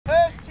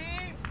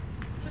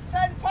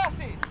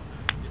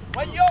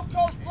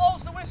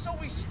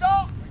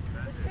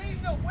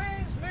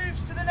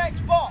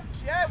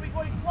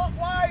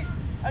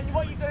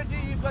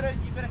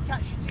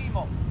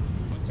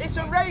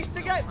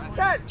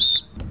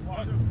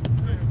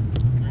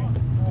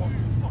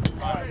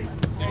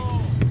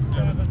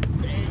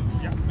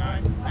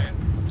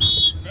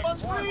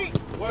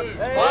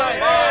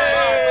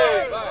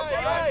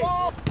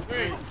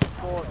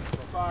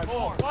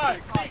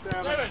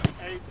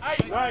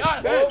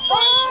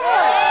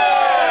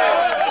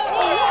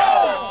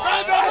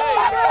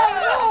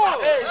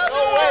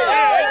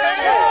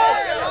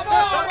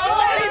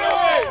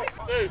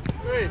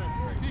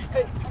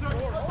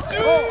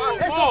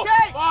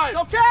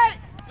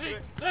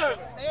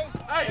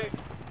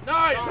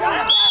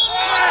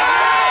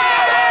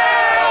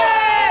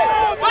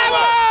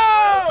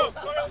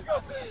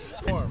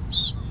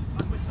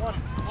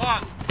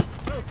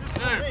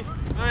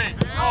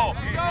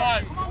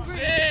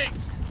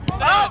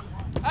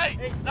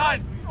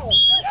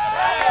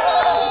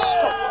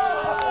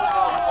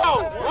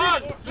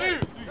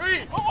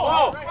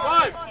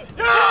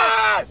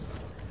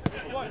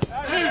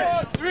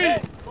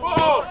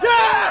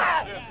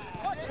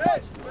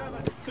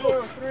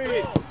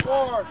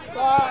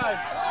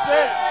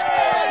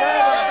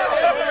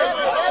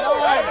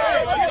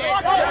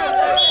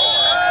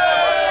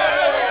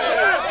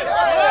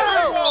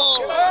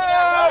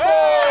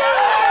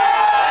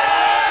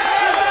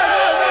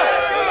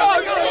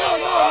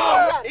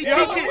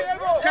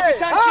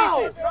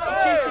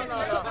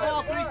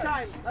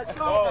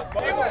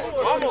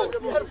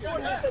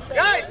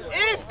Guys,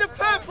 if the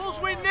purples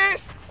win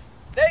this,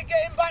 they're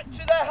getting back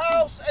to their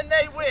house and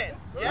they win.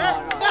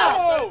 Yeah?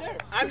 No!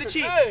 I'm the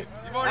chief.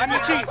 I'm the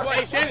chief.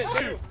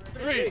 2,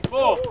 3,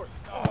 4.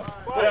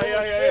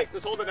 Yeah.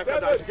 Just hold it next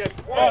time.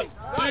 1,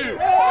 2.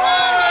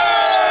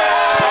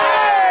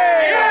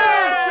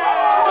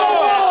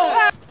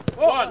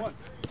 1,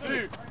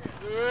 2,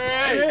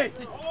 3,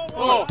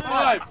 4,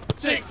 5,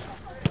 6,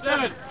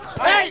 7,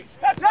 8,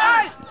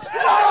 9.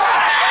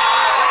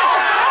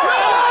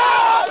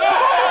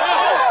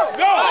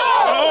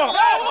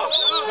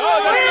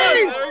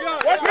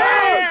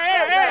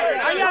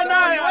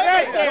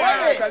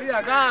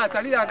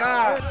 Salí de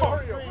acá.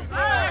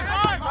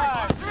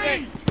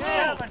 6,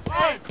 7,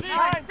 8,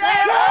 9, 10.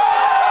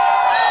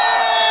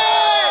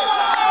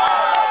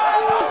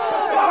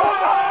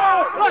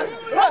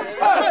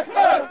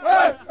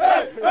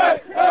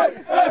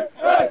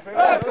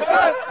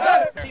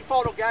 Team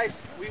photo, guys.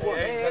 We won.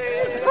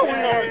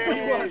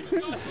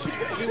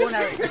 We won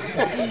out.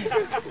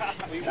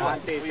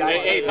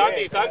 Hey,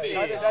 Santi. Santi,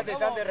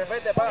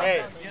 respete, pa.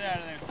 Hey.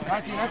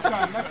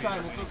 Next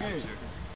time, it's okay.